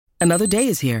Another day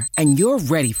is here, and you're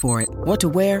ready for it. What to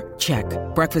wear? Check.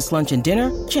 Breakfast, lunch, and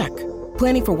dinner? Check.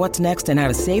 Planning for what's next and how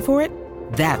to save for it?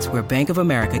 That's where Bank of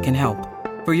America can help.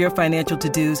 For your financial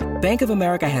to-dos, Bank of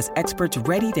America has experts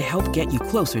ready to help get you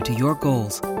closer to your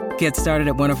goals. Get started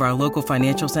at one of our local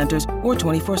financial centers or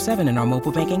 24/7 in our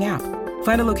mobile banking app.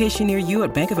 Find a location near you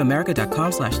at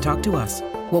bankofamerica.com/talktous.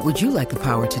 What would you like the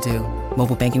power to do?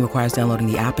 Mobile banking requires downloading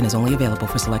the app and is only available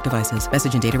for select devices.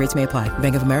 Message and data rates may apply.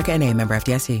 Bank of America N.A., member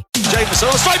FDIC. Jameson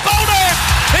on straight, bowled it!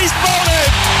 He's bowled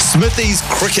it! Smithy's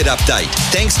Cricket Update,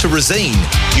 thanks to Resene,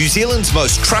 New Zealand's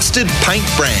most trusted paint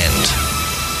brand.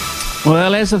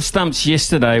 Well, as of stumps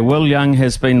yesterday, Will Young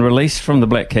has been released from the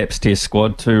Black Caps Test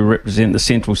squad to represent the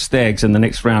Central Stags in the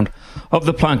next round of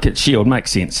the Plunket Shield.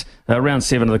 Makes sense. Round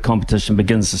 7 of the competition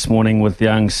begins this morning with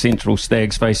Young's Central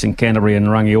Stags facing Canterbury and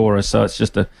Rangiora, so it's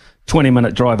just a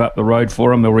 20-minute drive up the road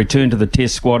for him. He'll return to the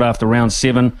Test squad after round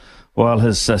 7, while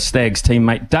his Stags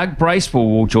teammate Doug Bracewell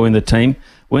will join the team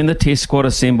when the Test squad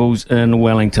assembles in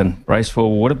Wellington.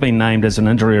 Bracewell would have been named as an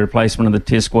injury replacement of the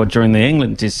Test squad during the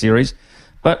England Test series,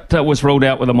 but was ruled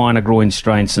out with a minor groin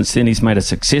strain. Since then, he's made a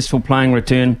successful playing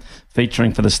return,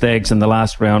 featuring for the Stags in the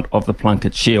last round of the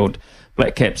Plunket Shield.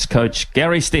 Black Caps coach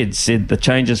Gary Stead said the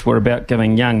changes were about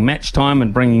giving Young match time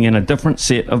and bringing in a different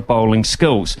set of bowling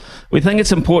skills. We think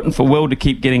it's important for Will to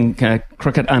keep getting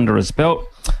cricket under his belt.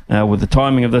 With the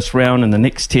timing of this round and the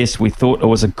next test, we thought it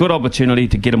was a good opportunity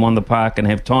to get him on the park and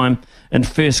have time in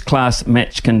first-class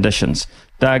match conditions.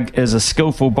 Doug is a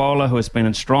skillful bowler who has been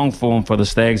in strong form for the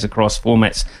Stags across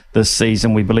formats this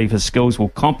season. We believe his skills will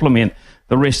complement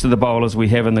the rest of the bowlers we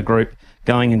have in the group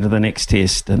going into the next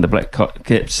test. And the Black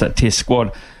Caps Test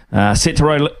squad set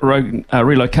to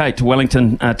relocate to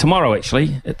Wellington tomorrow,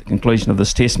 actually, at the conclusion of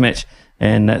this test match.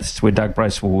 And that's where Doug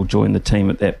Bracewell will join the team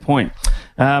at that point.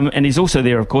 And he's also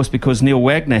there, of course, because Neil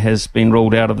Wagner has been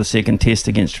ruled out of the second test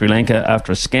against Sri Lanka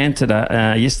after a scan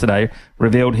yesterday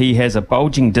revealed he has a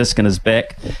bulging disc in his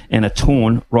back and a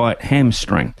torn right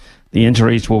hamstring. The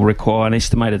injuries will require an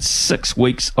estimated 6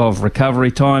 weeks of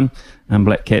recovery time. And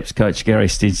Black Caps coach Gary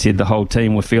Stead said the whole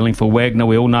team were feeling for Wagner.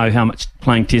 We all know how much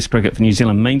playing Test cricket for New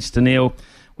Zealand means to Neil.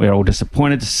 We're all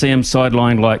disappointed to see him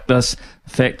sidelined like this. The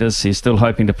fact is, he's still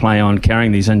hoping to play on.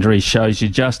 Carrying these injuries shows you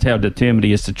just how determined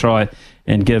he is to try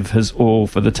and give his all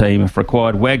for the team if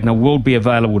required. Wagner will be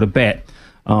available to bat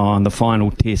on the final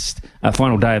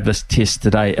day of this test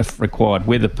today if required,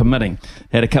 weather permitting.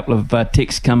 Had a couple of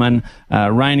texts come in,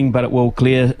 raining but it will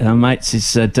clear, mates,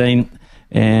 says Dean.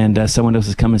 And someone else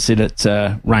has come and said it's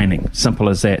raining. Simple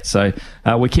as that. So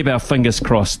we keep our fingers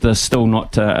crossed. There's still an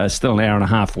hour and a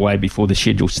half away before the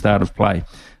scheduled start of play.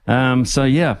 So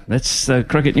yeah, that's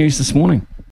cricket news this morning.